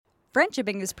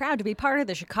Friendshipping is proud to be part of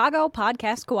the Chicago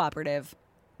Podcast Cooperative.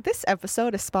 This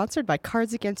episode is sponsored by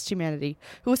Cards Against Humanity,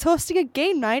 who is hosting a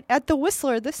game night at the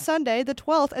Whistler this Sunday, the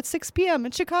 12th at 6 p.m.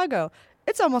 in Chicago.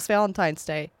 It's almost Valentine's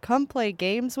Day. Come play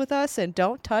games with us and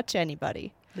don't touch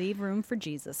anybody. Leave room for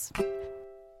Jesus.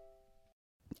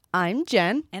 I'm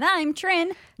Jen. And I'm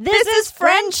Trin. This is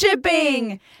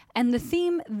Friendshipping! And the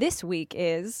theme this week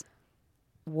is...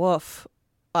 Woof.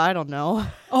 I don't know.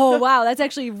 Oh, wow. That's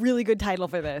actually a really good title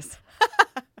for this.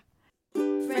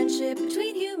 Friendship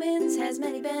between humans has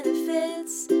many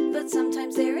benefits, but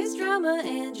sometimes there is drama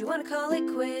and you want to call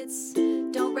it quits.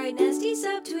 Don't write nasty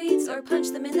subtweets or punch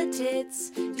them in the tits.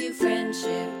 View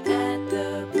friendship at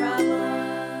the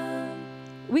problem.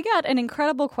 We got an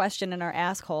incredible question in our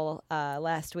asshole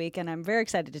last week, and I'm very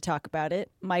excited to talk about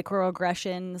it.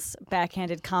 Microaggressions,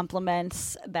 backhanded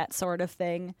compliments, that sort of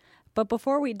thing. But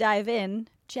before we dive in,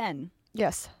 Jen.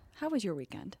 Yes. How was your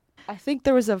weekend? I think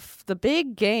there was the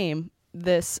big game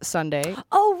this Sunday.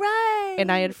 Oh, right.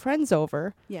 And I had friends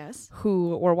over. Yes.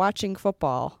 Who were watching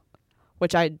football,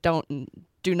 which I do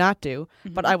not do,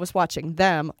 but I was watching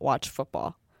them watch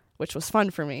football, which was fun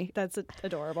for me. That's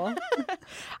adorable.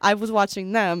 I was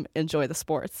watching them enjoy the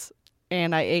sports,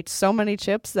 and I ate so many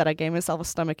chips that I gave myself a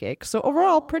stomach ache. So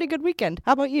overall, pretty good weekend.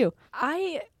 How about you?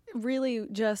 I really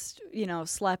just,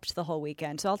 slept the whole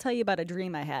weekend. So I'll tell you about a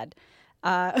dream I had.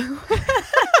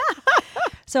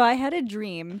 So I had a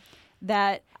dream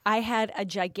that I had a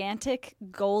gigantic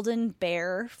golden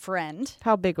bear friend.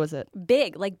 How big was it?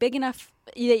 Big, like big enough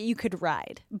that you could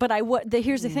ride. But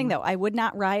here's the thing, though. I would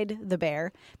not ride the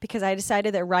bear because I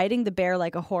decided that riding the bear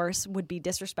like a horse would be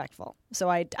disrespectful. So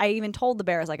I even told the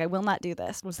bear, I was like, I will not do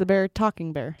this. Was the bear a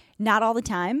talking bear? Not all the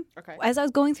time. Okay. As I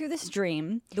was going through this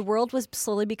dream, the world was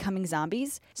slowly becoming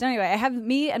zombies. So anyway, I have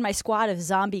me and my squad of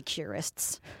zombie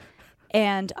curists.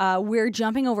 And we're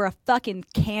jumping over a fucking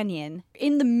canyon.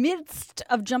 In the midst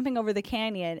of jumping over the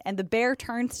canyon, and the bear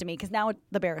turns to me, because now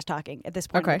the bear is talking at this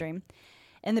point in the dream.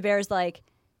 And the bear's like,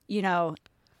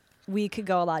 we could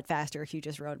go a lot faster if you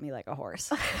just rode me like a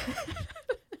horse.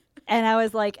 And I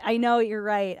was like, I know, you're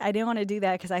right. I didn't want to do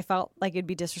that because I felt like it'd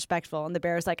be disrespectful. And the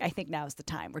bear's like, I think now's the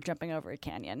time. We're jumping over a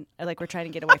canyon. We're trying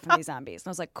to get away from these zombies. And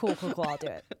I was like, cool, I'll do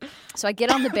it. So I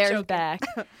get on the bear's back.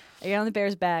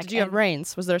 Did you have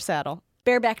reins? Was there a saddle?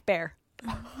 Bareback bear.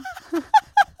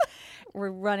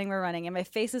 We're running. And my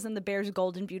face is in the bear's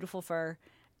golden, beautiful fur.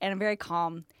 And I'm very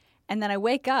calm. And then I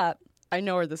wake up. I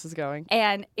know where this is going.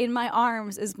 And in my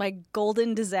arms is my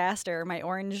golden disaster, my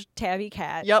orange tabby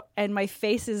cat. Yep. And my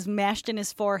face is mashed in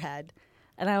his forehead.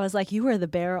 And I was like, you were the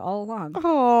bear all along.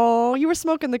 Oh, you were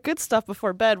smoking the good stuff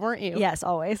before bed, weren't you? Yes,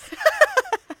 always.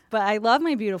 But I love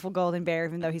my beautiful golden bear,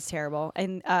 even though he's terrible.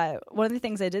 And one of the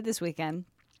things I did this weekend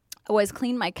was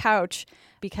clean my couch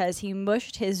because he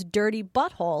mushed his dirty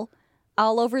butthole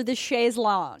all over the chaise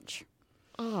lounge.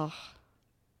 Oh.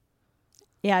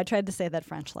 Yeah, I tried to say that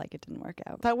French like it didn't work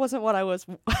out. That wasn't what I was...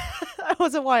 That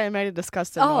wasn't why I made a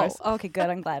disgusting noise. Oh, okay,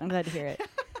 good. I'm glad to hear it.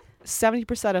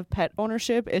 70% of pet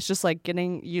ownership is just like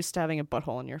getting used to having a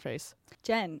butthole in your face.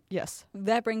 Jen. Yes.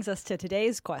 That brings us to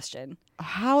today's question.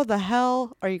 How the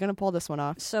hell are you going to pull this one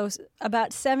off? So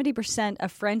about 70%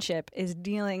 of friendship is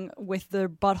dealing with their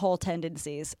butthole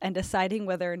tendencies and deciding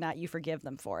whether or not you forgive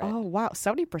them for it. Oh, wow.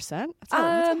 70%? That's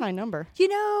a high number.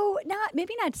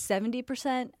 Maybe not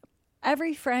 70%.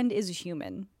 Every friend is a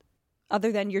human,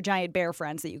 other than your giant bear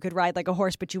friends that you could ride like a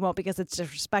horse, but you won't because it's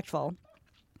disrespectful.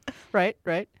 Right.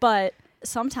 But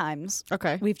sometimes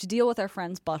we have to deal with our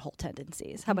friends' butthole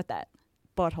tendencies. How about that?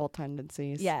 Butthole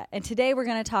tendencies. Yeah. And today we're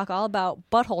going to talk all about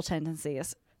butthole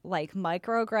tendencies, like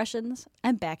microaggressions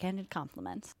and backhanded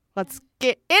compliments. Let's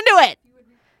get into it.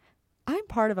 I'm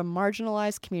part of a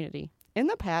marginalized community. In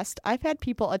the past, I've had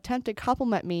people attempt to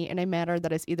compliment me in a manner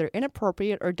that is either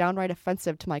inappropriate or downright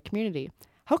offensive to my community.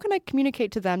 How can I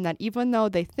communicate to them that even though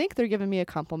they think they're giving me a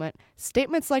compliment,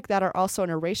 statements like that are also an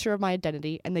erasure of my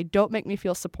identity and they don't make me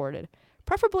feel supported,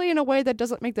 preferably in a way that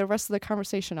doesn't make the rest of the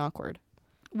conversation awkward?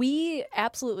 We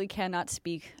absolutely cannot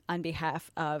speak on behalf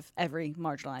of every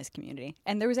marginalized community.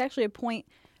 And there was actually a point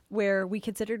where we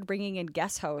considered bringing in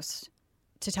guest hosts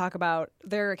to talk about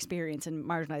their experience in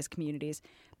marginalized communities.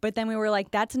 But then we were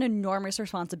like, that's an enormous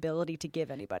responsibility to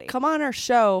give anybody. Come on our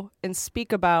show and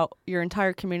speak about your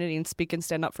entire community and speak and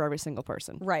stand up for every single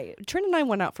person. Right. Trin and I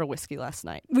went out for whiskey last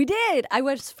night. We did. I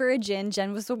was for a gin.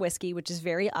 Jen was for whiskey, which is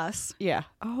very us. Yeah.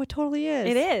 Oh, it totally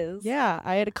is. It is. Yeah.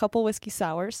 I had a couple whiskey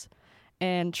sours.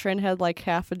 And Trin had like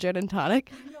half a gin and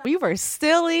tonic. We were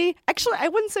silly. Actually, I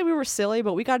wouldn't say we were silly,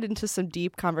 but we got into some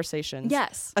deep conversations.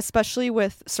 Yes. Especially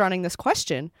with surrounding this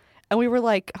question. And we were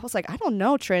like, I was like, I don't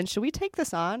know, Trin, should we take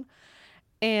this on?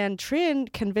 And Trin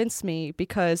convinced me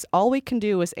because all we can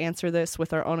do is answer this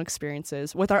with our own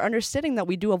experiences, with our understanding that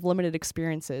we do have limited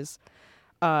experiences,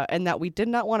 and that we did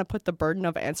not want to put the burden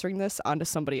of answering this onto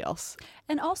somebody else.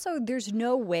 And also, there's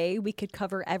no way we could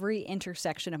cover every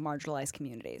intersection of marginalized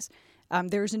communities.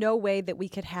 There's no way that we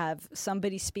could have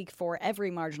somebody speak for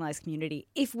every marginalized community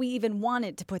if we even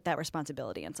wanted to put that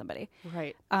responsibility on somebody.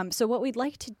 Right. So what we'd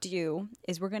like to do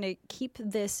is we're going to keep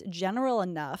this general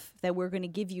enough that we're going to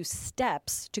give you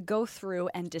steps to go through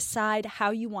and decide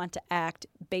how you want to act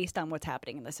based on what's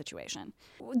happening in the situation.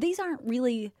 These aren't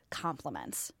really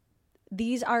compliments.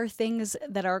 These are things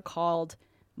that are called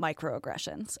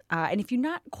microaggressions. And if you're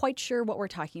not quite sure what we're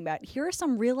talking about, here are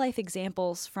some real life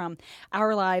examples from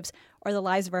our lives or the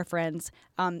lives of our friends.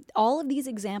 All of these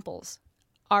examples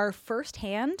are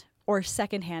firsthand or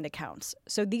secondhand accounts.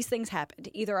 So these things happened.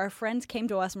 Either our friends came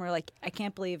to us and were like, I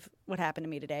can't believe what happened to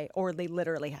me today, or they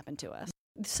literally happened to us.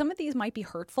 Some of these might be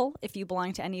hurtful if you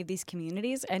belong to any of these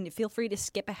communities, and feel free to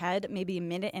skip ahead maybe a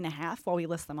minute and a half while we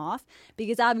list them off,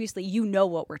 because obviously you know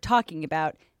what we're talking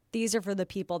about. These are for the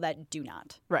people that do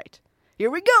not. Right.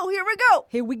 Here we go. Here we go.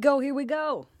 Here we go. Here we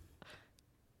go.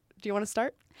 Do you want to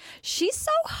start? She's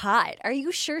so hot. Are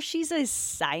you sure she's a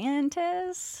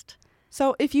scientist?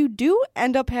 So if you do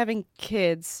end up having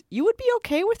kids, you would be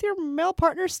okay with your male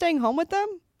partner staying home with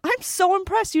them? I'm so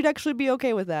impressed you'd actually be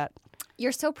okay with that.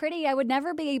 You're so pretty. I would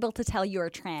never be able to tell you're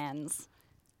trans.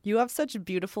 You have such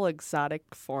beautiful, exotic,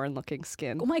 foreign-looking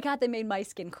skin. Oh my God, they made my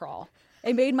skin crawl.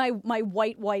 It made my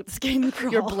white skin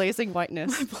crawl. Your blazing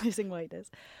whiteness. My blazing whiteness.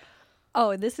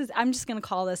 Oh, I'm just going to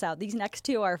call this out. These next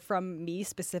two are from me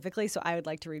specifically, so I would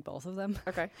like to read both of them.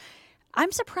 Okay.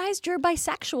 I'm surprised you're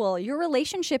bisexual. Your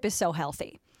relationship is so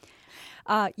healthy.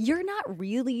 You're not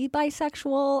really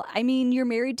bisexual. I mean, you're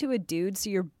married to a dude,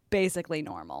 so you're basically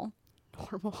normal.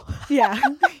 Normal. Yeah,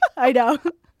 I know.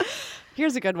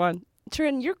 Here's a good one.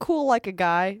 Trin, you're cool like a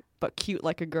guy, but cute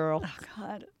like a girl. Oh,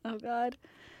 God. Oh, God.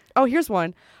 Oh, here's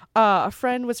one. A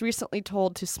friend was recently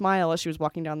told to smile as she was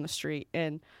walking down the street,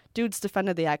 and dudes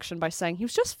defended the action by saying, he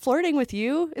was just flirting with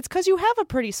you. It's because you have a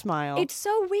pretty smile. It's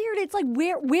so weird. It's like,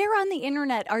 where on the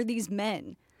internet are these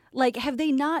men? Like, have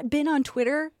they not been on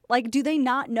Twitter? Like, do they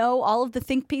not know all of the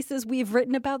think pieces we've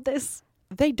written about this?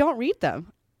 They don't read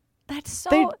them. That's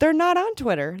so... They're not on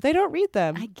Twitter. They don't read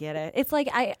them. I get it. It's like,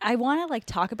 I want to, like,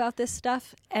 talk about this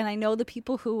stuff, and I know the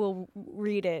people who will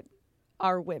read it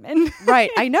are women.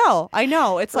 Right. I know.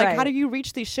 It's like, Right. How do you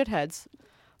reach these shitheads?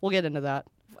 We'll get into that.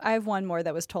 I have one more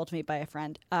that was told to me by a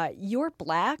friend. You're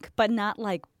black, but not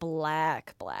like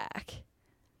black.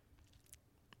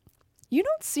 You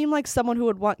don't seem like someone who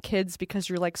would want kids because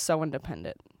you're like so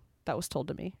independent. That was told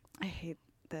to me. I hate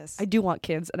this. I do want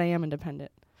kids and I am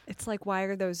independent. It's like, why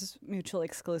are those mutually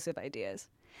exclusive ideas?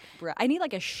 Bruh, I need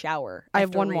like a shower. I have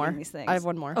after one reading more. These things. I have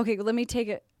one more. Okay, let me take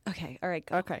it. Okay, all right,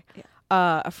 go. Okay. Yeah.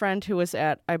 A friend who was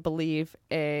at, I believe,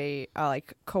 a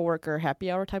like coworker happy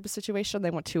hour type of situation.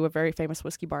 They went to a very famous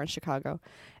whiskey bar in Chicago,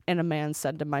 and a man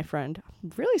said to my friend,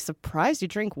 "I'm really surprised you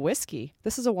drink whiskey."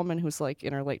 This is a woman who's like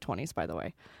in her late 20s, by the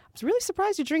way. "I was really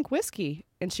surprised you drink whiskey,"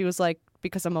 and she was like,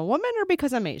 "Because I'm a woman or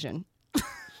because I'm Asian?"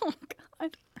 Oh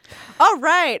God. All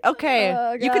right, okay.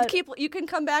 Oh, You can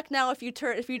come back now if you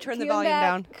turn the Come volume back,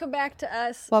 down. Come back to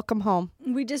us. Welcome home.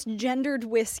 We just gendered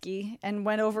whiskey and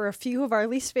went over a few of our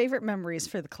least favorite memories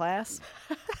for the class.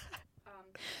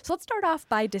 So let's start off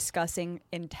by discussing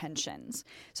intentions.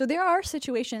 So there are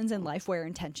situations in life where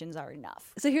intentions are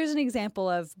enough. So here's an example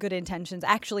of good intentions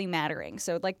actually mattering.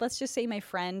 So like, let's just say my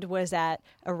friend was at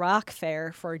a rock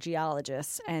fair for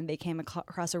geologists and they came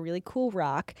across a really cool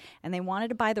rock and they wanted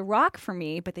to buy the rock for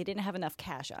me, but they didn't have enough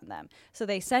cash on them. So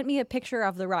they sent me a picture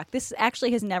of the rock. This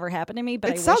actually has never happened to me,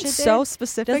 but I wish it did. It sounds so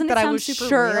specific Doesn't it that I sound was super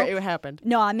sure real? it happened.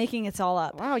 No, I'm making it all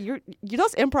up. Wow,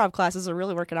 those improv classes are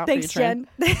really working out Thanks, for you, Trin.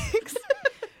 Jen. Thanks.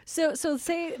 So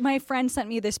say my friend sent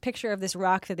me this picture of this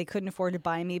rock that they couldn't afford to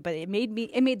buy me, but it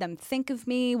made them think of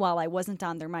me while I wasn't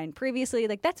on their mind previously.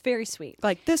 Like, that's very sweet.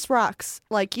 Like, this rocks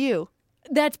like you.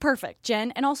 That's perfect,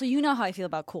 Jen. And also, you know how I feel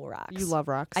about cool rocks. You love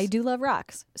rocks. I do love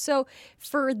rocks. So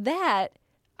for that,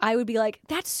 I would be like,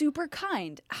 that's super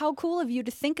kind. How cool of you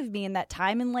to think of me in that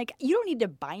time. And like, you don't need to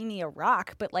buy me a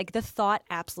rock, but like the thought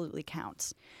absolutely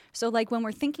counts. So like when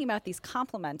we're thinking about these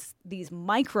compliments, these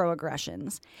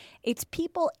microaggressions, it's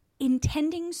people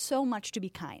intending so much to be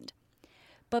kind.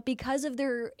 But because of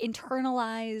their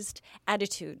internalized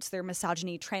attitudes, their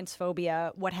misogyny,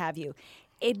 transphobia, what have you,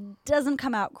 it doesn't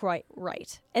come out quite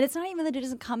right. And it's not even that it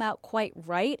doesn't come out quite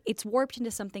right. It's warped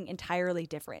into something entirely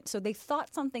different. So they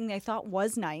thought something they thought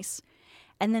was nice,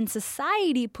 And then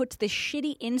society puts this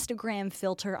shitty Instagram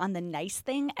filter on the nice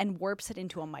thing and warps it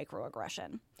into a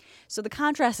microaggression. So the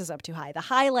contrast is up too high. The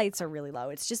highlights are really low.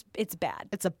 It's bad.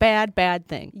 It's a bad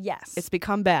thing. Yes. It's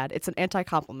become bad. It's an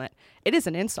anti-compliment. It is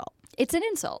an insult. It's an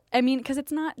insult. I mean, because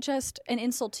it's not just an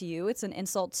insult to you. It's an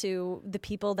insult to the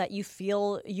people that you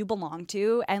feel you belong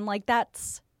to. And like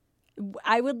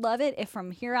I would love it if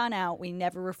from here on out we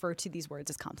never refer to these words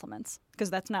as compliments,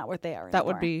 because that's not what they are anymore. That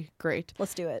would be great.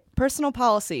 Let's do it. Personal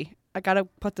policy. I got to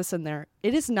put this in there.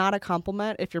 It is not a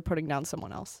compliment if you're putting down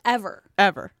someone else. Ever.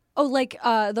 Oh, like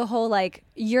the whole like,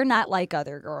 you're not like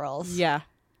other girls. Yeah.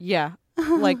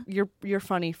 Like you're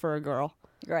funny for a girl.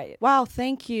 Right. Wow,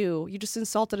 thank you. You just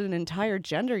insulted an entire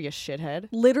gender, you shithead.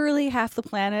 Literally half the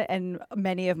planet and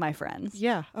many of my friends.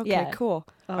 Yeah. Okay, Yeah. cool.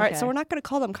 All right, so Okay. we're not going to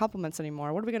call them compliments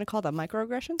anymore. What are we going to call them?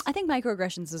 Microaggressions? I think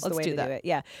microaggressions is Let's the way do to that. do it.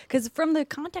 Yeah. Because from the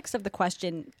context of the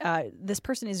question, this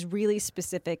person is really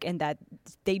specific in that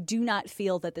they do not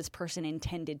feel that this person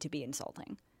intended to be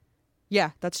insulting.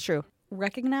 Yeah, that's true.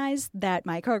 Recognize that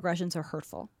microaggressions are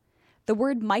hurtful. The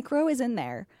word micro is in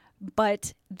there,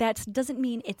 but that doesn't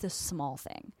mean it's a small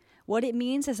thing. What it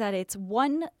means is that it's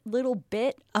one little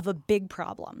bit of a big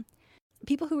problem.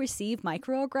 People who receive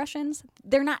microaggressions,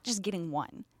 they're not just getting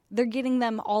one. They're getting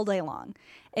them all day long.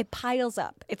 It piles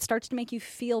up. It starts to make you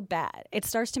feel bad. It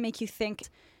starts to make you think,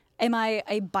 am I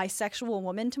a bisexual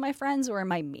woman to my friends or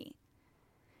am I me?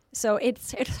 So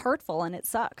it's hurtful and it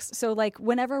sucks. So like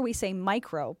whenever we say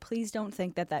micro, please don't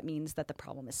think that that means that the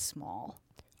problem is small.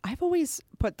 I've always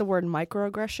put the word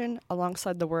microaggression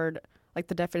alongside the word, like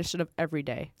the definition of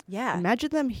everyday. Yeah.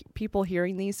 Imagine people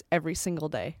hearing these every single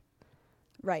day.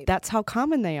 Right. That's how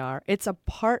common they are. It's a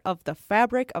part of the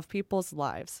fabric of people's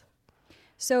lives.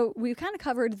 So we've kind of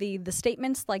covered the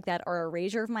statements like that are a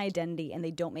erasure of my identity and they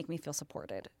don't make me feel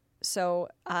supported. So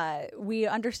we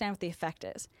understand what the effect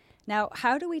is. Now,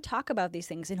 how do we talk about these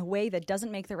things in a way that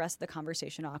doesn't make the rest of the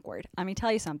conversation awkward? I mean,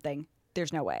 tell you something,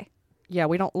 there's no way. Yeah,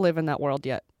 we don't live in that world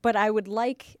yet. But I would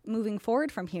like, moving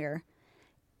forward from here,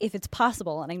 if it's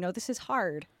possible, and I know this is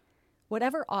hard,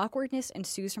 whatever awkwardness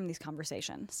ensues from these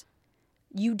conversations,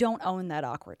 you don't own that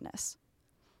awkwardness.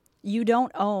 You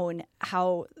don't own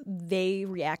how they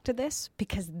react to this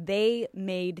because they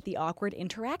made the awkward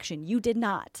interaction. You did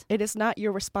not. It is not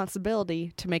your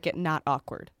responsibility to make it not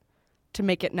awkward, to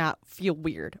make it not feel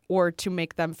weird, or to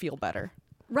make them feel better.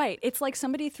 Right. It's like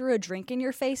somebody threw a drink in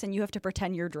your face and you have to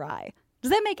pretend you're dry.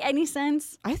 Does that make any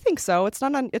sense? I think so. It's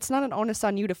not an onus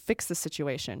on you to fix the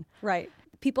situation. Right.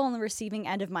 People on the receiving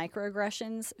end of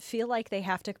microaggressions feel like they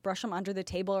have to brush them under the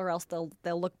table or else they'll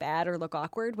look bad or look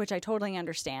awkward, which I totally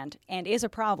understand and is a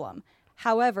problem.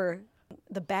 However,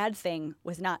 the bad thing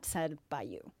was not said by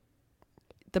you.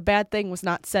 The bad thing was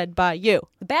not said by you.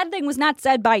 The bad thing was not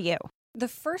said by you. The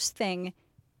first thing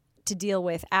to deal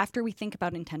with after we think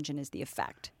about intention is the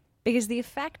effect. Because the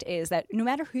effect is that no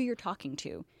matter who you're talking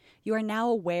to, you are now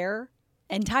aware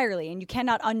entirely, and you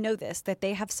cannot unknow this, that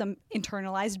they have some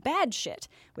internalized bad shit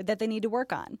that they need to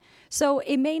work on. So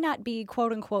it may not be,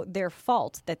 quote unquote, their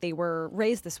fault that they were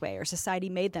raised this way or society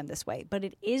made them this way, but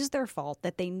it is their fault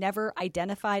that they never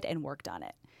identified and worked on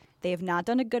it. They have not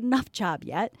done a good enough job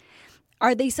yet.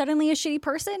 Are they suddenly a shitty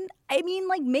person? I mean,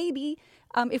 like maybe.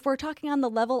 If we're talking on the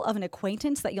level of an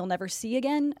acquaintance that you'll never see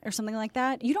again or something like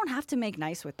that, you don't have to make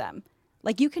nice with them.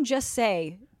 Like you can just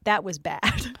say, that was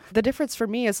bad. The difference for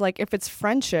me is like if it's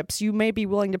friendships, you may be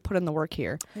willing to put in the work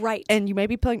here. Right. And you may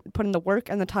be putting the work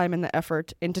and the time and the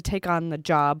effort in to take on the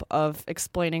job of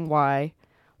explaining why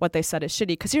what they said is shitty.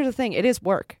 Because here's the thing, it is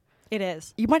work. It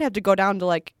is. You might have to go down to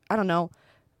like, I don't know,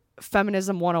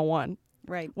 Feminism 101.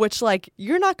 Right. Which, like,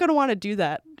 you're not going to want to do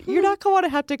that. You're not going to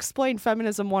have to explain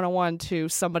Feminism 101 to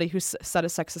somebody who said a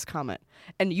sexist comment.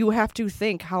 And you have to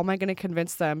think, how am I going to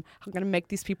convince them? How am I going to make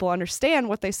these people understand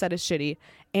what they said is shitty?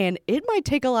 And it might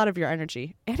take a lot of your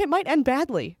energy. And it might end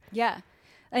badly. Yeah.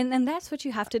 And that's what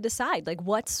you have to decide. Like,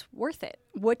 what's worth it?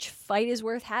 Which fight is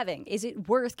worth having? Is it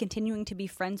worth continuing to be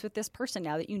friends with this person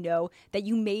now that you know that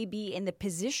you may be in the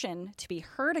position to be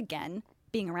hurt again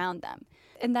being around them?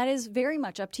 And that is very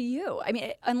much up to you. I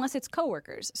mean, unless it's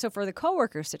coworkers. So for the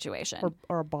coworker situation.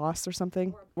 Or a boss or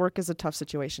something. Work is a tough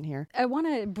situation here. I want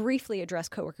to briefly address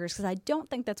coworkers because I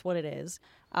don't think that's what it is.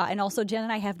 And also, Jen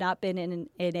and I have not been in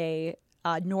a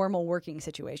normal working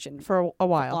situation For a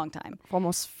while. For a long time. For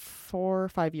almost 4 or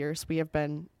 5 years, we have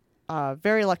been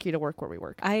very lucky to work where we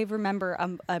work. I remember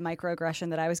a microaggression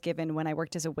that I was given when I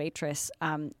worked as a waitress.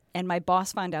 And my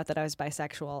boss found out that I was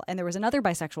bisexual. And there was another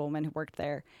bisexual woman who worked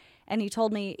there. And he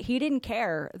told me he didn't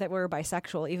care that we were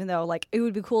bisexual, even though, like, it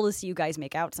would be cool to see you guys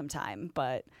make out sometime.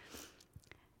 But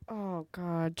Oh,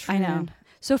 God, I know. Tran.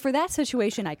 So for that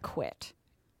situation, I quit.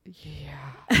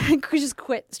 Yeah. I could just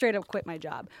straight up quit my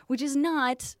job, which is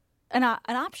not an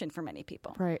option for many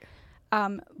people. Right.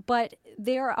 But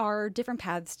there are different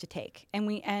paths to take.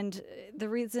 And the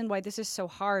reason why this is so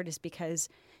hard is because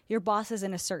your boss is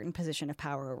in a certain position of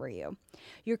power over you.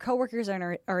 Your coworkers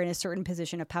are in a certain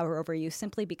position of power over you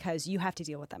simply because you have to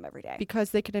deal with them every day. Because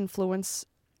they can influence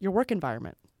your work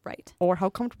environment. Right. Or how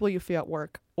comfortable you feel at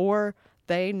work. Or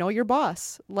they know your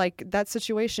boss. Like, that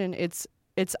situation, it's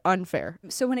unfair.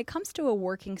 So when it comes to a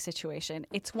working situation,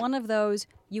 it's one of those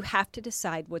you have to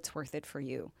decide what's worth it for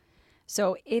you.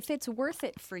 So if it's worth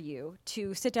it for you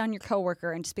to sit down your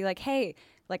coworker and just be like, hey,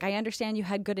 like, I understand you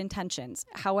had good intentions.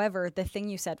 However, the thing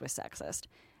you said was sexist.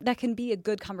 That can be a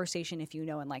good conversation if you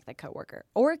know and like that coworker.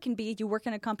 Or it can be you work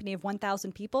in a company of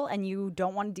 1,000 people and you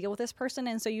don't want to deal with this person,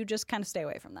 and so you just kind of stay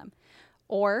away from them.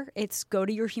 Or it's go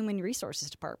to your human resources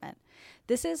department.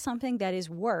 This is something that is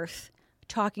worth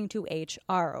talking to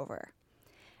HR over.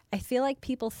 I feel like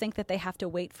people think that they have to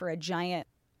wait for a giant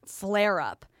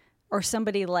flare-up or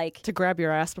somebody like... To grab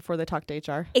your ass before they talk to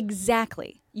HR.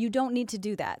 Exactly. You don't need to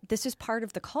do that. This is part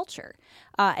of the culture.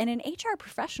 And an HR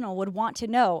professional would want to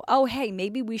know, oh, hey,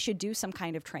 maybe we should do some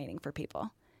kind of training for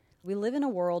people. We live in a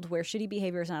world where shitty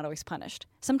behavior is not always punished.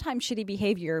 Sometimes shitty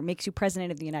behavior makes you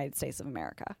president of the United States of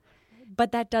America.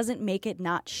 But that doesn't make it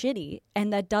not shitty,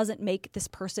 and that doesn't make this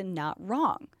person not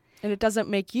wrong. And it doesn't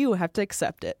make you have to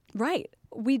accept it. Right.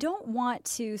 We don't want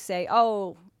to say,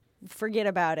 oh, forget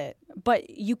about it. But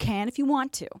you can if you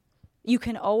want to. You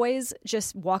can always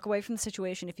just walk away from the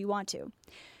situation if you want to.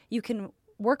 You can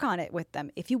work on it with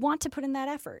them if you want to put in that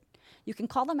effort. You can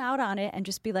call them out on it and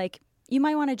just be like, you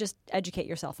might want to just educate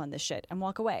yourself on this shit and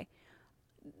walk away.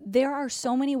 There are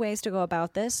so many ways to go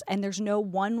about this, and there's no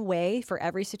one way for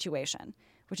every situation,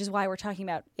 which is why we're talking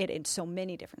about it in so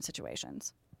many different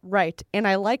situations. Right. And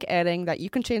I like adding that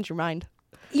you can change your mind.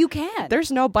 You can.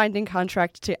 There's no binding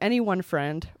contract to any one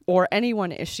friend or any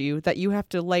one issue that you have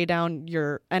to lay down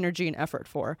your energy and effort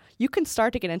for. You can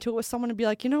start to get into it with someone and be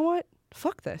like, you know what?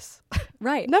 Fuck this.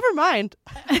 Right. Never mind.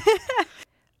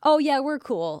 Oh, yeah, we're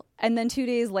cool. And then 2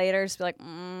 days later, just be like,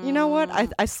 You know what?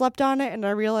 I slept on it and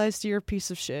I realized you're a piece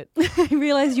of shit. I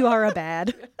realize you are a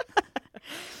bad.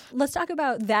 Let's talk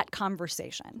about that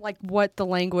conversation. Like what the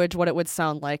language, what it would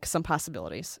sound like, some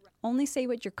possibilities. Only say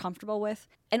what you're comfortable with,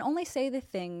 and only say the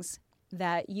things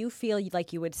that you feel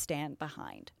like you would stand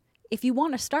behind. If you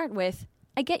want to start with,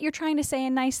 I get you're trying to say a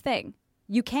nice thing.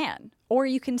 You can. Or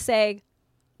you can say,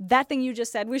 that thing you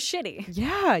just said was shitty.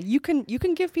 Yeah, you can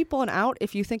give people an out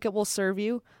if you think it will serve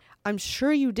you. I'm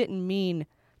sure you didn't mean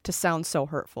to sound so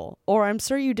hurtful, or I'm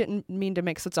sure you didn't mean to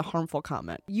make such a harmful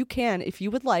comment. You can, if you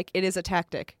would like. It is a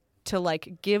tactic to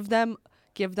like give them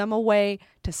a way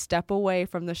to step away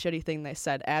from the shitty thing they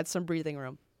said. Add some breathing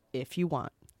room if you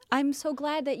want. I'm so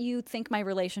glad that you think my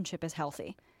relationship is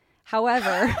healthy.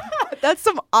 However... That's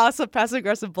some awesome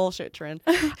passive-aggressive bullshit, Trin.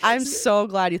 I'm so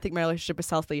glad you think my relationship is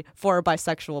healthy for a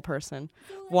bisexual person.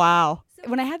 Wow.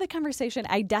 When I had the conversation,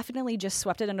 I definitely just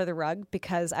swept it under the rug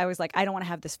because I was like, I don't want to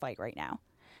have this fight right now.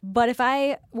 But if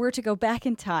I were to go back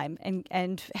in time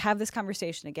and have this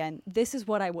conversation again, this is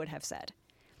what I would have said.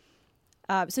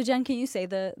 So, Jen, can you say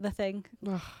the thing?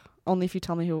 Ugh, only if you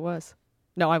tell me who it was.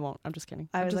 No, I won't. I'm just kidding.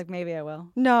 I was like, maybe I will.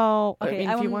 No. Okay, I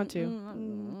mean, if you want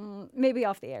to. Maybe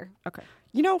off the air. Okay.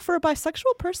 You know, for a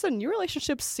bisexual person, your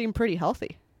relationships seem pretty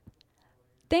healthy.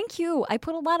 Thank you. I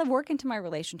put a lot of work into my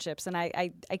relationships, and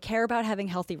I care about having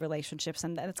healthy relationships,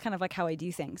 and that's kind of like how I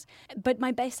do things. But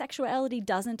my bisexuality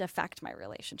doesn't affect my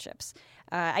relationships.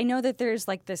 I know that there's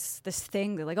like this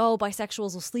thing that like, oh,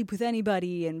 bisexuals will sleep with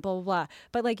anybody and blah, blah, blah.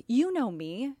 But like, you know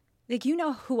me. Like, you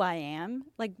know who I am.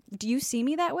 Like, do you see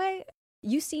me that way?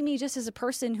 You see me just as a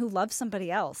person who loves somebody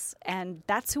else, and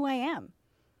that's who I am.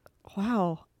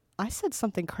 Wow. I said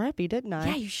something crappy, didn't I?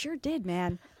 Yeah, you sure did,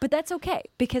 man. But that's okay,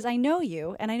 because I know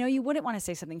you, and I know you wouldn't want to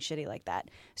say something shitty like that.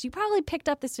 So you probably picked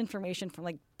up this information from,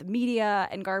 like, the media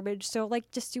and garbage, so, like,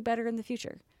 just do better in the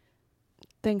future.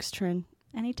 Thanks, Trin.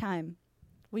 Anytime.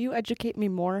 Will you educate me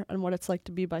more on what it's like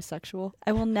to be bisexual?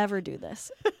 I will never do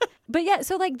this. But, yeah,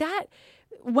 so, like, that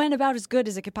went about as good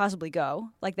as it could possibly go,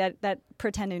 like that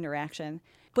pretend interaction.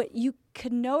 But you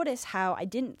could notice how I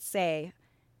didn't say,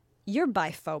 you're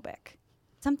biphobic.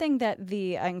 Something that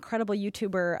the incredible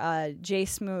YouTuber Jay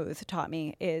Smooth taught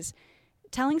me is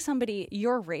telling somebody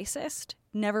you're racist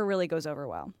never really goes over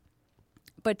well.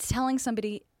 But telling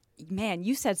somebody, man,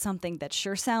 you said something that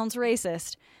sure sounds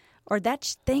racist, or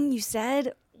that thing you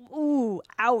said, ooh,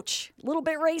 ouch, a little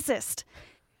bit racist.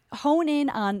 Hone in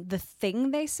on the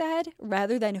thing they said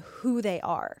rather than who they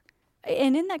are.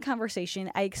 And in that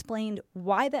conversation, I explained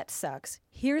why that sucks.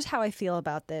 Here's how I feel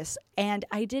about this. And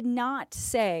I did not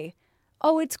say,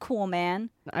 oh, it's cool,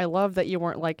 man. I love that you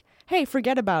weren't like, hey,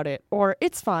 forget about it, or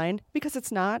it's fine, because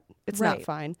it's not. It's not Right.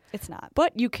 fine. It's not.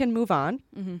 But you can move on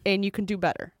and you can do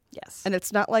better. Yes. And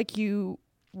it's not like you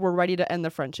were ready to end the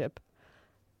friendship.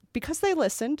 Because they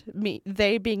listened,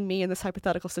 they being me in this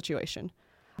hypothetical situation.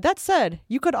 That said,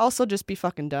 you could also just be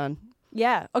fucking done.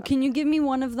 Yeah. Oh, can you give me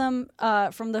one of them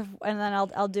and then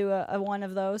I'll do a one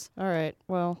of those. All right,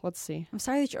 well, let's see. I'm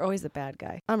sorry that you're always the bad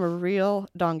guy. I'm a real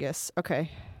dongus.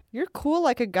 Okay. You're cool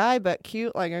like a guy, but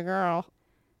cute like a girl.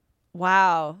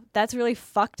 Wow. That's really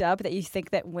fucked up that you think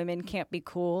that women can't be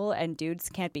cool and dudes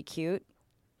can't be cute.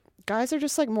 Guys are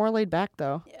just like more laid back,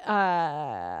 though.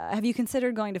 Have you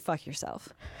considered going to fuck yourself?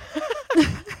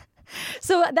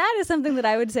 So that is something that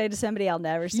I would say to somebody I'll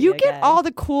never see You again. get all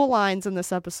the cool lines in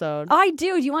this episode. Oh, I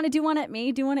do. Do you want to do one at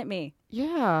me? Do one at me.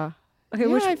 Yeah. Okay, Yeah,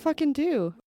 which I fucking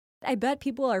do. I bet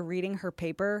people are reading her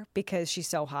paper because she's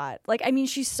so hot. Like, I mean,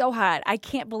 she's so hot. I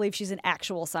can't believe she's an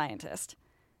actual scientist.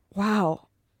 Wow.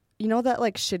 You know that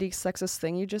like shitty sexist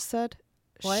thing you just said?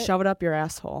 What? Shove it up your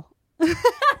asshole.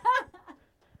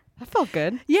 That felt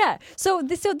good. Yeah. So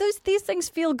these things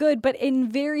feel good, but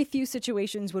in very few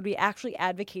situations would we actually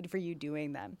advocate for you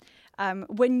doing them.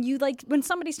 When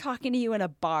somebody's talking to you in a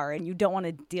bar and you don't want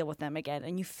to deal with them again,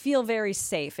 and you feel very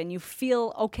safe and you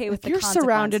feel okay with If the you're consequences.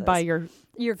 surrounded by your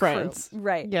friends, friends.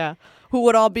 right? Yeah. Who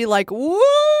would all be like, woo!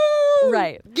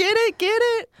 Right. Get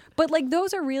it. But like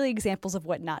those are really examples of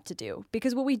what not to do,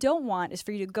 because what we don't want is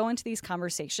for you to go into these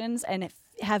conversations and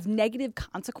have negative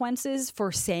consequences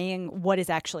for saying what is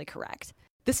actually correct.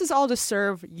 This is all to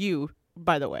serve you,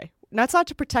 by the way. That's not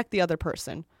to protect the other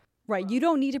person. Right. You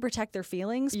don't need to protect their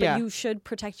feelings, but Yeah. you should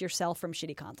protect yourself from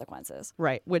shitty consequences.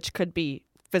 Right. Which could be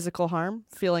physical harm,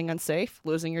 feeling unsafe,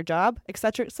 losing your job,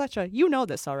 etc., etc. You know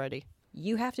this already.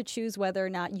 You have to choose whether or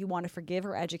not you want to forgive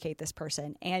or educate this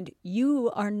person, and you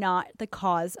are not the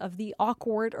cause of the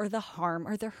awkward or the harm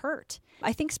or the hurt.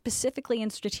 I think specifically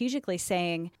and strategically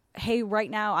saying, hey,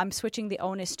 right now I'm switching the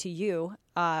onus to you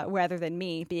rather than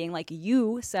me, being like,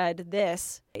 you said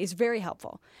this, is very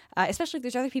helpful, especially if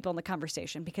there's other people in the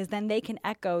conversation, because then they can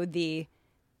echo the,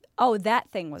 oh, that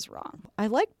thing was wrong. I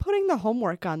like putting the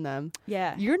homework on them.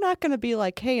 Yeah. You're not going to be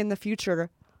like, hey, in the future,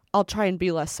 I'll try and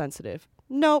be less sensitive.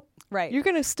 Nope. Right. You're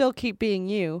going to still keep being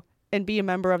you and be a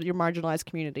member of your marginalized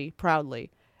community proudly.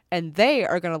 And they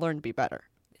are going to learn to be better.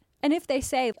 And if they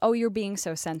say, oh, you're being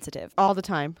so sensitive, All the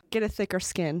time. Get a thicker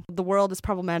skin. The world is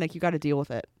problematic. You got to deal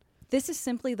with it. this is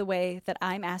simply the way that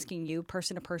I'm asking you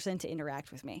person to person to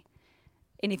interact with me.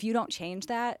 And if you don't change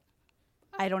that,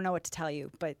 I don't know what to tell you,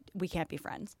 but we can't be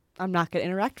friends. I'm not going to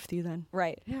interact with you then.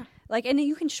 Right. Yeah. Like, and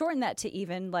you can shorten that to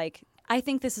even like, I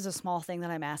think this is a small thing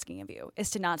that I'm asking of you, is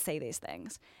to not say these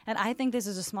things. And I think this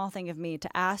is a small thing of me to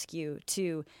ask you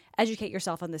to educate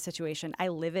yourself on this situation. I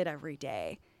live it every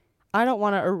day. I don't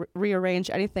want to rearrange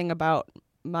anything about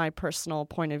my personal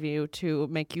point of view to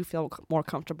make you feel more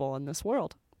comfortable in this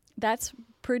world. That's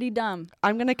pretty dumb.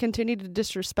 I'm going to continue to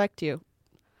disrespect you.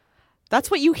 That's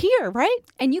what you hear, right?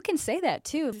 And you can say that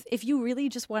too. If you really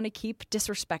just want to keep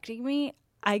disrespecting me,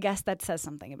 I guess that says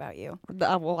something about you.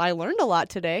 Well, I learned a lot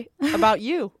today about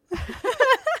you.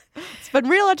 It's been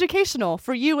real educational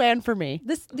for you and for me.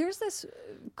 There's this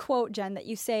quote, Jen, that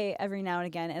you say every now and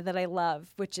again and that I love,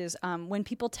 which is when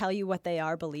people tell you what they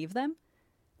are, believe them.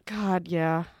 God,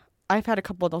 yeah. I've had a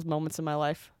couple of those moments in my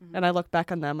life, and I look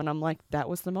back on them and I'm like, that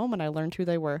was the moment I learned who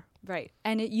they were. Right.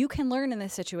 And you can learn in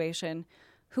this situation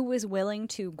who is willing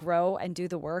to grow and do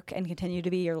the work and continue to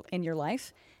be in your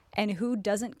life, and who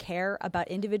doesn't care about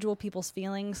individual people's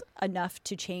feelings enough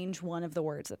to change one of the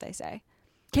words that they say.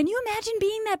 Can you imagine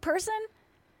being that person?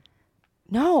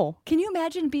 No. Can you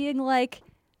imagine being like,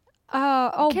 I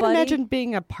can't buddy? imagine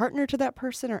being a partner to that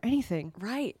person or anything.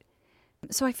 Right.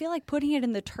 So I feel like putting it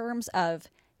in the terms of,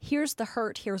 here's the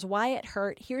hurt, here's why it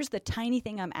hurt, here's the tiny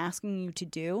thing I'm asking you to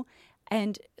do,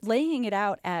 and laying it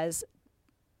out as,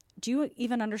 do you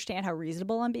even understand how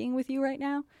reasonable I'm being with you right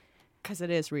now? Because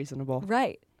it is reasonable.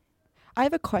 Right. I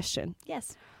have a question,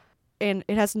 Yes. and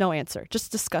it has no answer. Just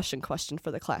a discussion question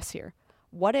for the class here.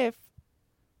 What if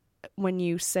when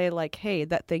you say, like, hey,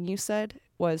 that thing you said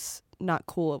was not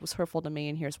cool, it was hurtful to me,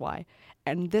 and here's why.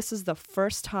 And this is the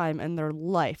first time in their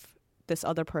life this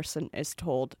other person is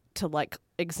told to, like,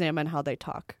 examine how they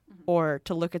talk or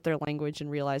to look at their language and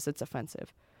realize it's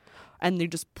offensive. And you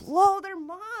just blow their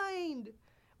mind.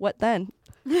 What then?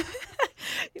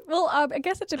 Well, I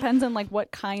guess it depends on like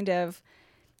what kind of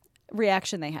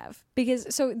reaction they have.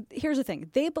 Because, so here's the thing.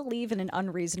 They believe in an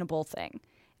unreasonable thing.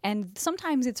 And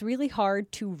sometimes it's really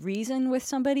hard to reason with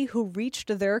somebody who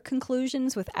reached their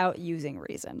conclusions without using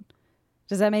reason.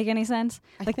 Does that make any sense?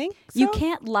 I think so. You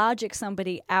can't logic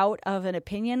somebody out of an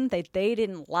opinion that they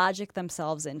didn't logic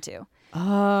themselves into.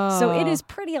 Oh. So it is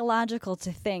pretty illogical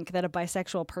to think that a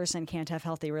bisexual person can't have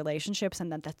healthy relationships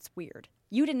and that that's weird.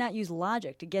 You did not use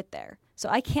logic to get there. So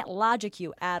I can't logic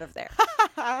you out of there.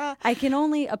 I can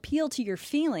only appeal to your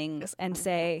feelings and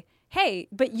say, hey,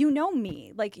 but you know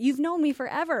me. Like, you've known me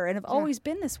forever and have always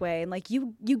been this way. And, like,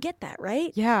 you get that,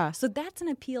 right? Yeah. So that's an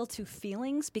appeal to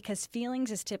feelings because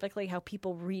feelings is typically how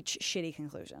people reach shitty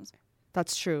conclusions.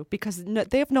 That's true, because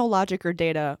they have no logic or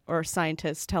data or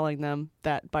scientists telling them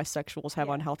that bisexuals have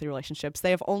unhealthy relationships.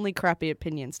 They have only crappy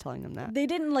opinions telling them that. They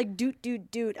didn't like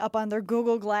doot up on their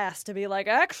Google Glass to be like,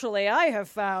 actually, I have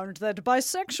found that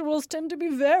bisexuals tend to be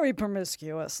very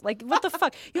promiscuous. Like, what the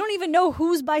fuck? You don't even know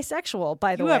who's bisexual,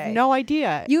 by the way. You have no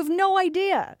idea. You have no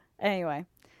idea. Anyway,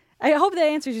 I hope that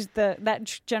answers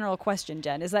that general question,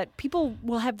 Jen, is that people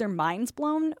will have their minds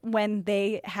blown when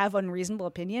they have unreasonable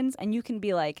opinions, and you can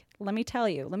be like, let me tell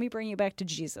you, let me bring you back to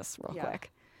Jesus real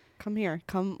quick. Come here.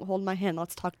 Come hold my hand.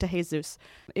 Let's talk to Jesus.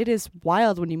 It is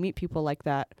wild when you meet people like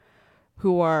that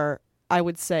who are, I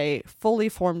would say, fully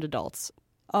formed adults.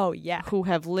 Oh, yeah. Who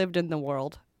have lived in the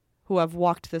world, who have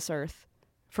walked this earth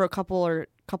for a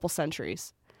couple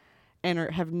centuries and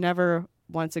have never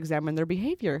once examined their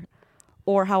behavior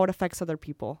or how it affects other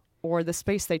people or the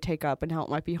space they take up and how it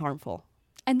might be harmful.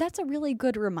 And that's a really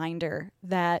good reminder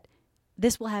that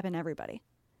this will happen to everybody.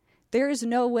 There is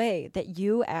no way that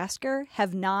you, Asker,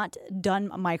 have not done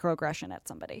a microaggression at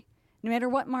somebody. No matter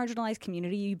what marginalized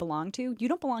community you belong to, you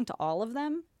don't belong to all of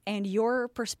them, and your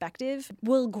perspective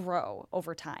will grow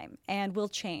over time and will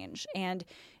change, and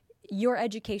your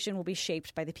education will be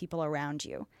shaped by the people around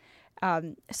you.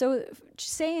 So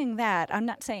saying that, I'm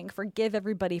not saying forgive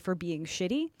everybody for being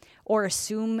shitty or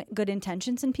assume good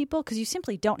intentions in people, because you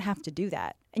simply don't have to do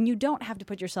that. And you don't have to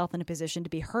put yourself in a position to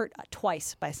be hurt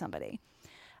twice by somebody.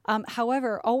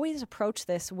 However, always approach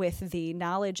this with the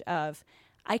knowledge of,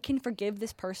 I can forgive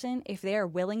this person if they are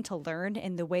willing to learn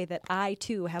in the way that I,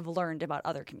 too, have learned about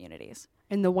other communities.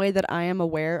 In the way that I am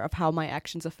aware of how my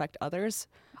actions affect others,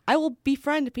 I will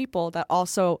befriend people that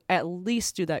also at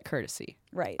least do that courtesy.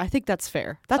 Right. I think that's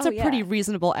fair. That's a pretty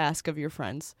reasonable ask of your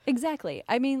friends. Exactly.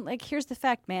 I mean, like, here's the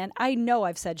fact, man. I know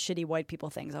I've said shitty white people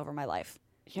things over my life.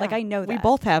 Yeah, like, I know that. We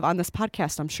both have on this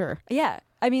podcast, I'm sure. Yeah.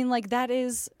 I mean, like, that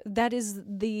is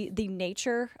the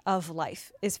nature of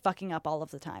life, is fucking up all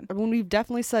of the time. I mean, we've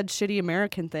definitely said shitty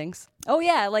American things. Oh,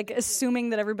 yeah. Like, assuming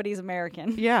that everybody's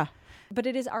American. Yeah. But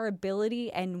it is our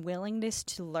ability and willingness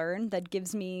to learn that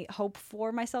gives me hope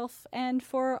for myself and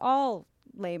for all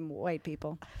lame white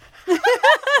people.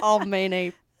 All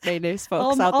mayonnaise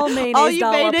folks out all there. mayonnaise all you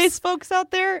dollops. mayonnaise folks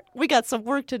out there, we got some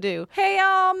work to do. Hey,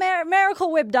 y'all,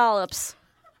 Miracle Whip dollops.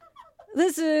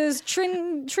 This is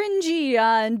Tringy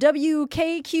on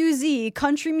WKQZ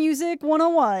Country Music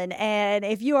 101. And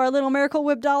if you are a little Miracle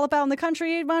Whip dollop out in the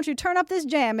country, why don't you turn up this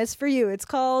jam? It's for you. It's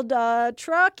called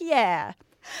Truck Yeah.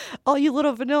 All you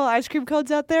little vanilla ice cream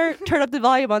cones out there, turn up the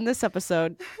volume on this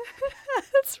episode.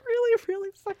 That's really,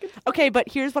 really fucking funny. Okay, but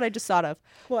here's what I just thought of.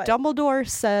 What? Dumbledore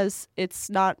says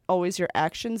it's not always your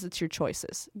actions, it's your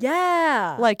choices.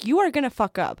 Yeah. Like, you are going to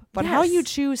fuck up, but how Yes. you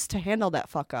choose to handle that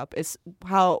fuck up is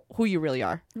who you really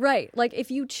are. Right. Like, if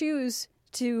you choose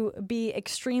to be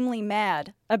extremely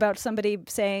mad about somebody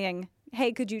saying,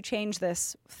 hey, could you change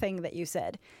this thing that you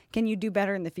said? Can you do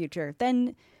better in the future?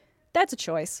 Then that's a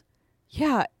choice.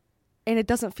 Yeah, and it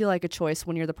doesn't feel like a choice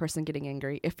when you're the person getting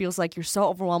angry. It feels like you're so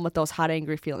overwhelmed with those hot,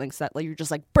 angry feelings that like you're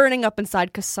just like burning up inside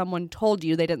because someone told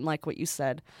you they didn't like what you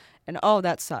said. And oh,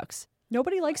 that sucks.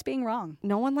 Nobody likes being wrong.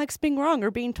 No one likes being wrong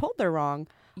or being told they're wrong.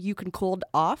 You can cool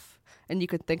off and you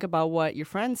can think about what your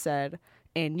friend said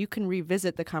and you can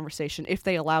revisit the conversation if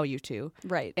they allow you to.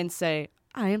 Right. And say,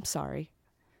 I am sorry.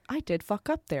 I did fuck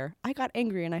up there. I got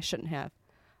angry and I shouldn't have.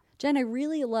 Jen, I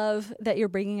really love that you're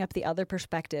bringing up the other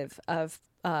perspective of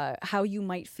how you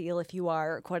might feel if you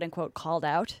are, quote unquote, called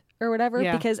out or whatever.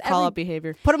 Yeah, because call out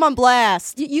behavior. Put them on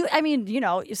blast. I mean,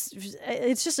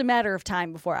 it's just a matter of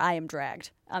time before I am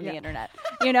dragged on the internet.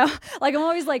 You know, like I'm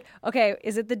always like, okay,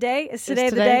 is it the day? Is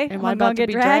today the day? Am I about to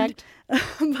be dragged?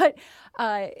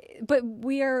 But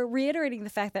we are reiterating the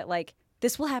fact that like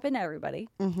this will happen to everybody.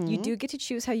 Mm-hmm. You do get to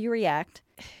choose how you react.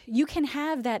 You can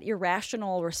have that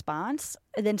irrational response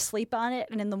and then sleep on it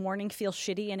and in the morning feel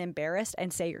shitty and embarrassed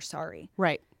and say you're sorry.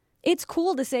 Right. It's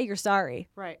cool to say you're sorry.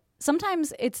 Right.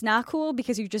 Sometimes it's not cool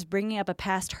because you're just bringing up a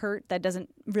past hurt that doesn't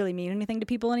really mean anything to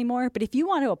people anymore. But if you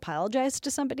want to apologize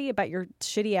to somebody about your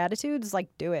shitty attitudes,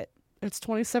 like do it. It's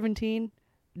 2017.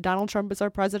 Donald Trump is our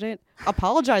president.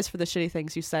 Apologize for the shitty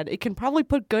things you said. It can probably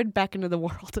put good back into the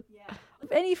world.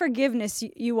 Any forgiveness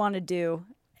you want to do,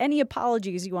 any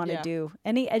apologies you want to do,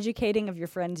 any educating of your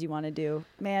friends you want to do,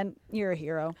 man, you're a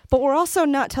hero. But we're also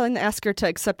not telling the asker to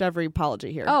accept every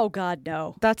apology here. Oh, God,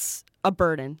 no. That's a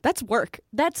burden. That's work.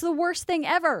 That's the worst thing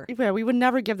ever. Yeah, we would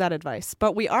never give that advice.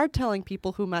 But we are telling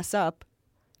people who mess up,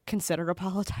 consider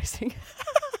apologizing.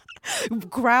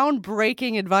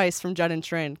 Groundbreaking advice from Jen and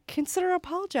Trin. Consider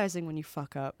apologizing when you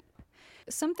fuck up.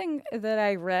 Something that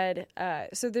I read,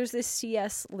 so there's this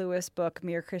C.S. Lewis book,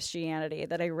 Mere Christianity,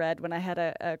 that I read when I had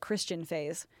a Christian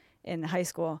phase in high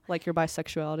school. Like your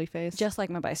bisexuality phase? Just like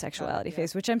my bisexuality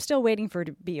phase, which I'm still waiting for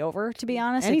to be over, to be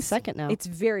honest. Any second now. It's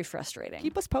very frustrating.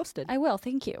 Keep us posted. I will,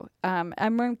 thank you.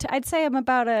 I'd say I'm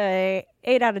about a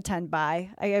 8 out of 10 bi.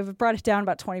 I've brought it down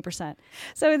about 20%.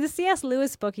 So in the C.S.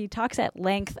 Lewis book, he talks at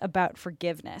length about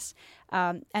forgiveness,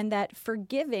 and that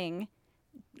forgiving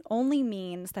only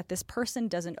means that this person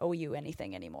doesn't owe you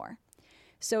anything anymore.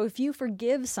 So if you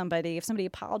forgive somebody, if somebody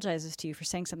apologizes to you for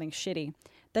saying something shitty,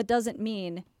 that doesn't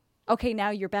mean, okay, now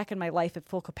you're back in my life at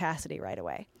full capacity right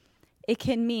away. It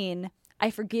can mean, I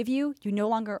forgive you, you no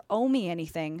longer owe me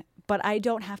anything, but I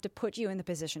don't have to put you in the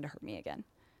position to hurt me again.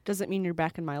 Doesn't mean you're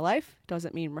back in my life.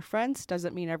 Doesn't mean we're friends.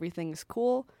 Doesn't mean everything is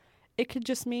cool. It could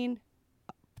just mean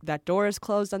that door is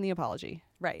closed on the apology.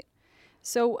 Right.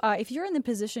 So if you're in the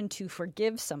position to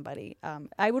forgive somebody,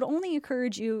 I would only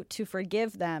encourage you to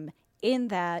forgive them in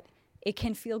that it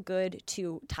can feel good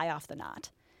to tie off the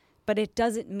knot. But it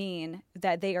doesn't mean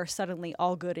that they are suddenly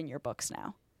all good in your books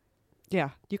now. Yeah,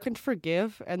 you can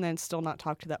forgive and then still not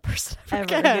talk to that person ever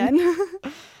again.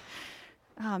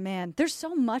 Oh, man. There's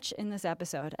so much in this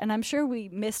episode, and I'm sure we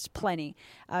missed plenty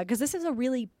because this is a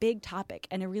really big topic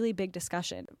and a really big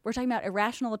discussion. We're talking about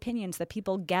irrational opinions that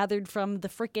people gathered from the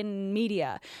frickin'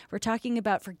 media. We're talking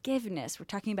about forgiveness. We're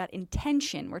talking about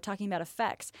intention. We're talking about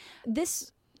effects.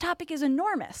 This topic is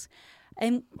enormous.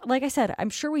 And like I said, I'm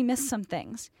sure we missed some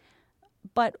things.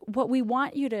 But what we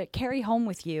want you to carry home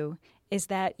with you is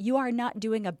that you are not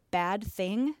doing a bad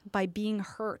thing by being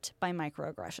hurt by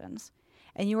microaggressions.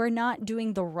 And you are not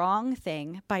doing the wrong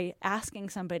thing by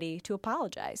asking somebody to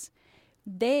apologize.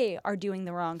 They are doing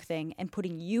the wrong thing and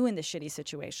putting you in the shitty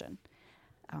situation.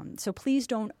 So please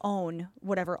don't own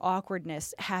whatever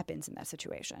awkwardness happens in that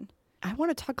situation. I want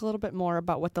to talk a little bit more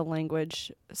about what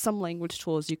some language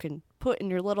tools you can put in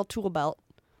your little tool belt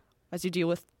as you deal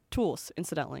with tools,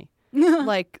 incidentally.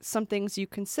 Like some things you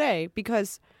can say,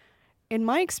 because in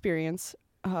my experience,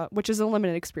 which is a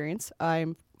limited experience,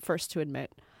 I'm first to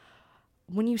admit,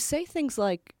 when you say things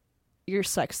like, you're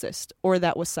sexist, or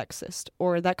that was sexist,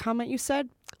 or that comment you said,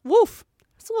 woof,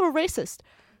 that's a little racist.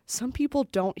 Some people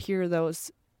don't hear those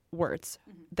words.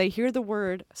 Mm-hmm. They hear the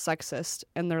word sexist,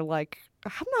 and they're like,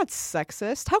 I'm not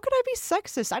sexist. How could I be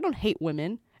sexist? I don't hate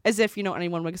women. As if,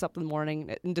 anyone wakes up in the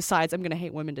morning and decides, I'm going to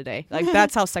hate women today. Like,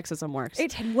 that's how sexism works.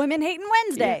 It's women hating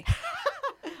Wednesday.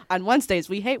 Yeah. On Wednesdays,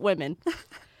 we hate women.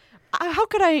 How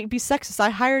could I be sexist?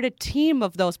 I hired a team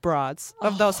of those broads,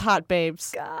 of those hot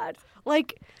babes. God.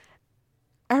 Like,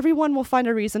 everyone will find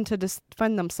a reason to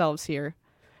defend themselves here.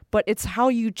 But it's how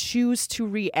you choose to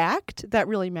react that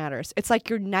really matters. It's like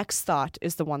your next thought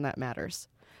is the one that matters.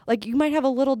 Like, you might have a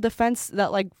little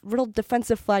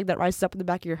defensive flag that rises up in the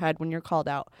back of your head when you're called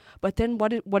out. But then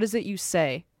what is it you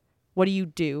say? What do you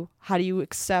do? How do you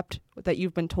accept that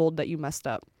you've been told that you messed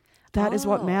up? That is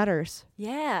what matters.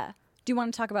 Yeah. Do you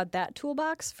want to talk about that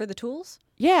toolbox for the tools?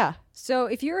 Yeah. So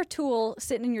if you're a tool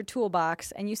sitting in your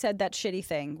toolbox and you said that shitty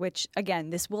thing, which, again,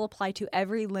 this will apply to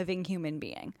every living human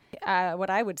being, what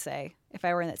I would say if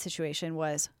I were in that situation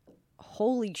was,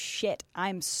 holy shit,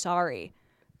 I'm sorry.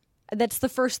 That's the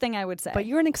first thing I would say. But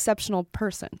you're an exceptional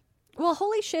person. Well,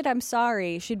 holy shit, I'm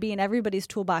sorry should be in everybody's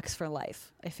toolbox for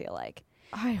life, I feel like.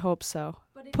 I hope so.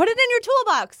 Put it in your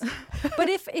toolbox. But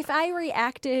if I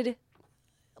reacted...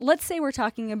 Let's say we're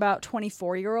talking about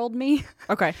 24-year-old me.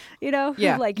 Okay. Who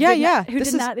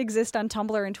did not exist on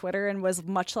Tumblr and Twitter and was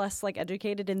much less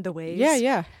educated in the ways.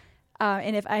 Yeah.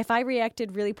 And if I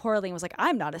reacted really poorly and was like,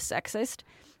 I'm not a sexist,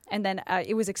 and then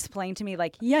it was explained to me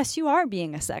yes, you are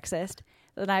being a sexist,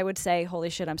 then I would say, holy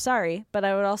shit, I'm sorry. But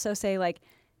I would also say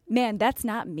man, that's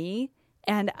not me.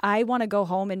 And I want to go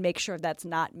home and make sure that's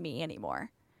not me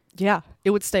anymore. Yeah. It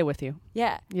would stay with you.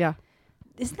 Yeah. Yeah.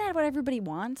 Isn't that what everybody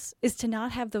wants? Is to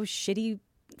not have those shitty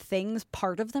things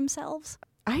part of themselves?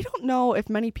 I don't know if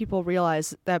many people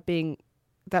realize that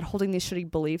holding these shitty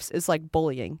beliefs is like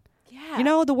bullying.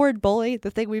 Yeah. The word bully,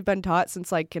 the thing we've been taught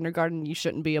since kindergarten, you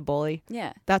shouldn't be a bully.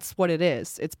 Yeah. That's what it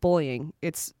is. It's bullying.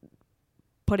 It's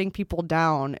putting people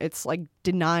down. It's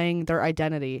denying their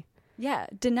identity. Yeah,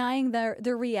 denying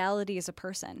their reality as a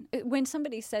person. When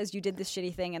somebody says you did this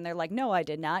shitty thing and they're like, no, I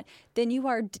did not, then you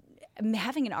are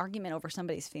having an argument over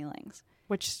somebody's feelings.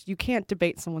 Which you can't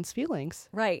debate someone's feelings.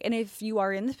 Right. And if you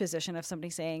are in the position of somebody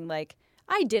saying, like,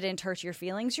 I didn't hurt your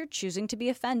feelings, you're choosing to be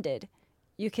offended,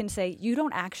 you can say, you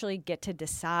don't actually get to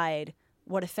decide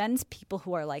what offends people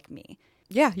who are like me.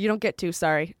 Yeah, you don't get to.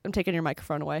 Sorry. I'm taking your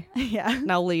microphone away. Yeah.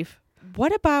 Now leave.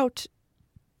 What about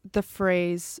the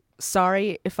phrase,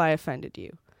 sorry if I offended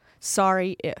you?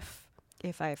 Sorry if.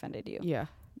 If I offended you. Yeah.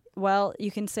 Well,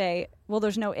 you can say, well,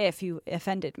 there's no if, you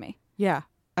offended me. Yeah.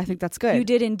 I think that's good. You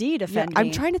did indeed offend me.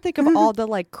 I'm trying to think of all the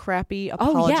like crappy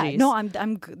apologies. Oh, yeah. No,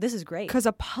 I'm this is great. Because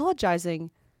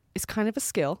apologizing is kind of a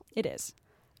skill. It is.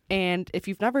 And if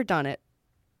you've never done it,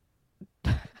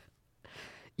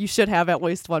 you should have at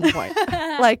least one point.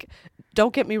 Like,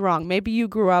 don't get me wrong. Maybe you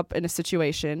grew up in a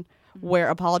situation where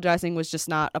apologizing was just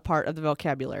not a part of the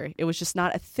vocabulary. It was just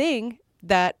not a thing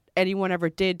that anyone ever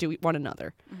did to one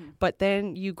another. But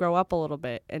then you grow up a little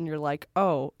bit and you're like,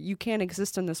 oh, you can't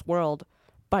exist in this world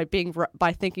by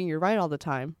by thinking you're right all the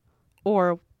time.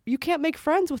 Or you can't make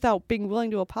friends without being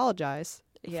willing to apologize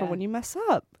for when you mess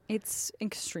up. It's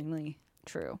extremely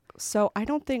true. So I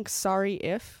don't think sorry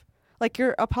if, like,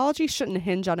 your apology shouldn't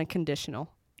hinge on a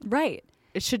conditional. Right.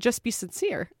 It should just be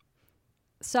sincere.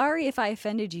 Sorry if I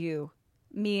offended you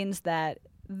means that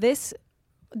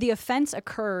the offense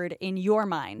occurred in your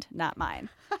mind, not mine.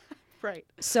 Right.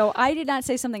 So I did not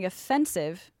say something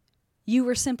offensive. You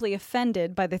were simply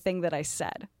offended by the thing that I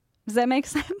said. Does that make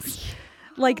sense?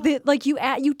 Like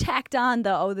you tacked on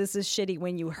the, this is shitty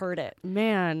when you heard it.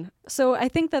 Man. So I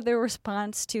think that the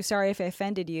response to sorry if I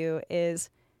offended you is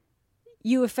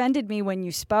you offended me when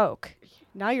you spoke.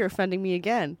 Now you're offending me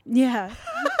again. Yeah.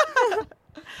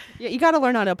 Yeah, you got to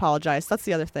learn how to apologize. That's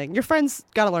the other thing. Your friends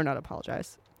got to learn how to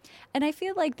apologize. And I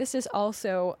feel like this is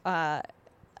also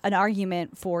an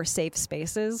argument for safe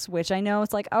spaces, which I know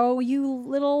it's like, oh, you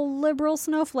little liberal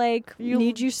snowflake, you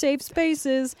need your safe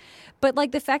spaces. But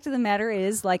like the fact of the matter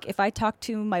is, like, if I talk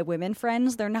to my women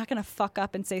friends, they're not going to fuck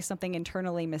up and say something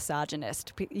internally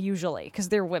misogynist, usually, because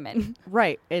they're women.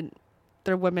 Right. And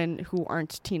they're women who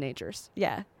aren't teenagers.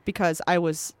 Yeah. Because I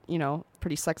was,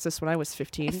 pretty sexist when I was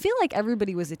 15. I feel like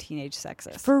everybody was a teenage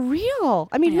sexist. For real.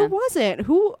 I mean, Yeah. who wasn't?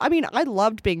 I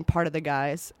loved being part of the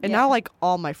guys. And now, like,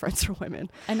 all my friends are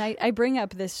women. And I bring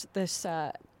up this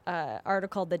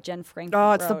article that Jen Frank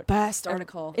Oh, it's wrote. the best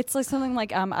article. It's like something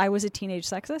like I was a teenage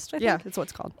sexist, I think. Yeah, that's what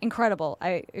it's called. Incredible.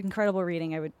 Incredible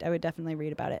reading. I would definitely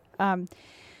read about it.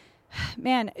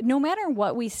 Man, no matter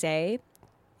what we say,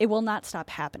 it will not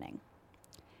stop happening.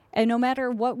 And no matter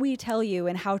what we tell you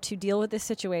and how to deal with this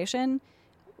situation,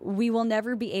 we will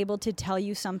never be able to tell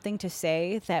you something to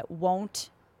say that won't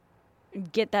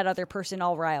get that other person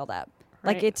all riled up.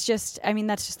 Right. Like, it's just,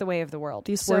 that's just the way of the world.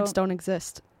 These words don't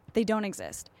exist. They don't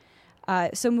exist.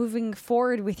 So moving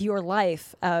forward with your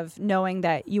life of knowing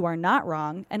that you are not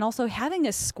wrong and also having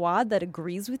a squad that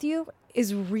agrees with you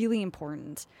is really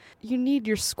important. You need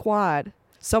your squad.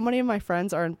 So many of my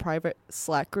friends are in private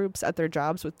Slack groups at their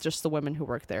jobs with just the women who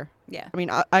work there. Yeah. I mean,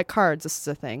 at Cards, this is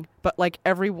a thing. But, like,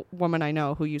 every woman I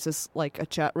know who uses, like, a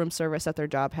chat room service at their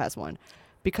job has one.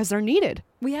 Because they're needed.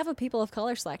 We have a people of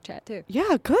color Slack chat, too.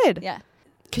 Yeah, good. Yeah.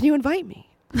 Can you invite me?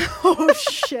 Oh,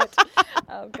 shit.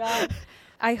 Oh, God.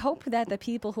 I hope that the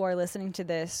people who are listening to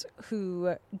this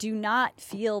who do not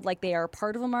feel like they are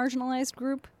part of a marginalized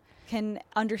group can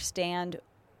understand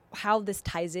how this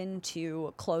ties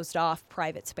into closed off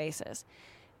private spaces,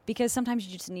 because sometimes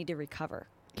you just need to recover.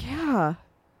 Yeah.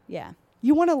 Yeah.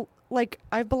 You want to, like,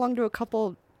 I belong to a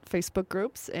couple Facebook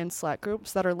groups and Slack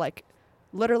groups that are, like,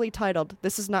 literally titled,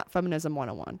 "This is not Feminism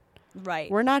 101.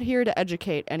 Right. We're not here to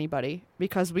educate anybody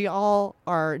because we all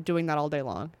are doing that all day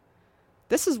long.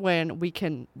 This is when we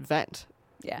can vent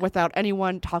without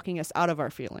anyone talking us out of our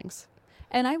feelings.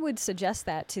 And I would suggest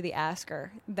that to the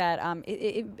asker, that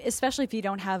especially if you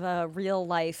don't have a real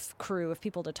life crew of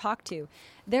people to talk to,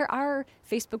 there are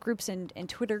Facebook groups and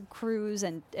Twitter crews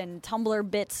and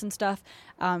Tumblr bits and stuff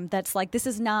that's like, this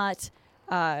is not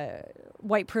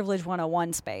white privilege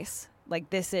 101 space. Like,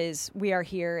 this is, we are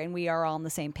here and we are all on the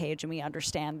same page and we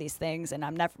understand these things, and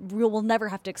we will never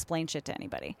have to explain shit to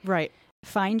anybody. Right.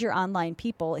 Find your online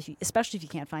people, especially if you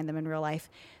can't find them in real life,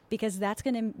 because that's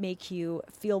going to make you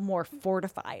feel more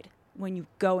fortified when you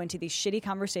go into these shitty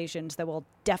conversations that will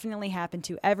definitely happen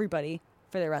to everybody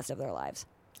for the rest of their lives.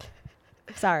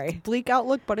 Sorry. Bleak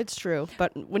outlook, but it's true.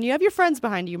 But when you have your friends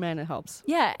behind you, man, it helps.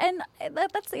 Yeah, and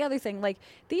that's the other thing. Like,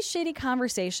 these shitty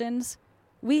conversations,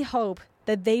 we hope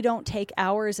that they don't take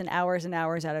hours and hours and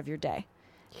hours out of your day.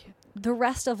 The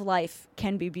rest of life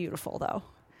can be beautiful, though.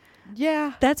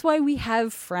 Yeah. That's why we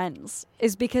have friends,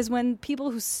 is because when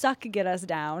people who suck get us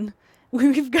down,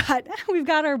 we've got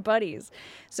our buddies.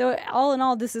 So all in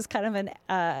all, this is kind of an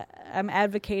I'm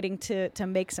advocating to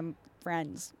make some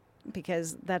friends,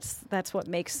 because that's what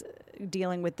makes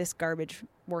dealing with this garbage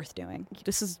worth doing.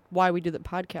 This is why we do the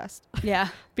podcast. Yeah.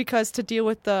 Because to deal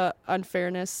with the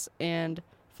unfairness and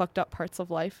fucked up parts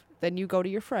of life, then you go to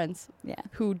your friends. Yeah.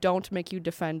 Who don't make you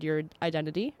defend your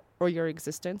identity or your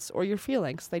existence or your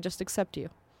feelings. They just accept you.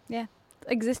 Yeah.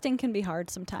 Existing can be hard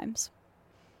sometimes.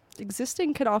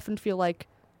 Existing can often feel like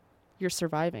you're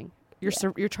surviving.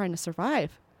 You're trying to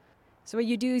survive. So what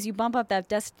you do is you bump up that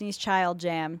Destiny's Child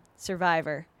jam,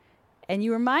 Survivor, and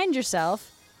you remind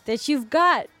yourself that you've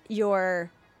got your,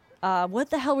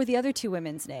 what the hell were the other two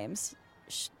women's names?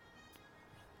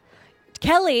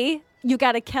 Kelly. You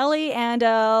got a Kelly and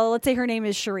let's say her name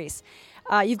is Charisse.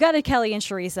 You've got a Kelly and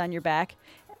Charisse on your back,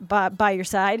 by your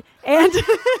side, and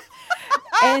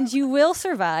and you will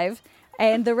survive.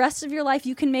 And the rest of your life,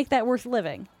 you can make that worth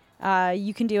living.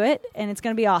 You can do it, and it's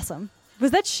going to be awesome.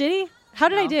 Was that shitty? How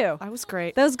did I do? I was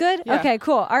great. That was good? Yeah. Okay,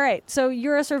 cool. All right. So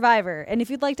you're a survivor. And if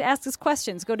you'd like to ask us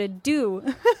questions, go to do.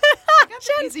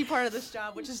 The easy part of this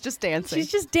job, which is just dancing.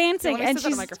 She's just dancing. Let me And sit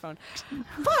on she's. the microphone.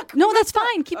 Fuck. No, that's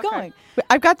fine. Keep Okay. going.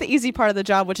 I've got the easy part of the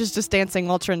job, which is just dancing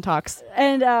while Trin talks.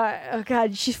 And, oh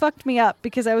God, she fucked me up,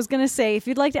 because I was going to say, if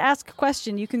you'd like to ask a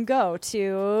question, you can go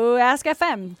to Ask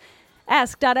FM.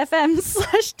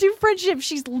 Ask.fm/do friendship.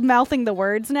 She's mouthing the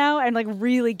words now and like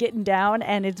really getting down,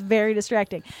 and it's very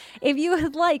distracting. If you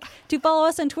would like to follow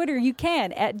us on Twitter, you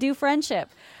can at do friendship.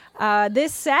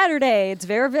 This Saturday, it's a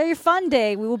very, very fun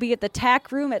day. We will be at the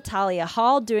TAC Room at Talia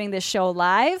Hall doing this show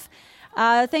live.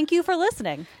 Thank you for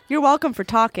listening. You're welcome for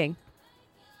talking.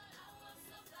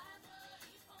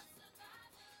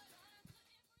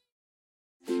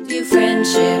 Do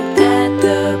friendship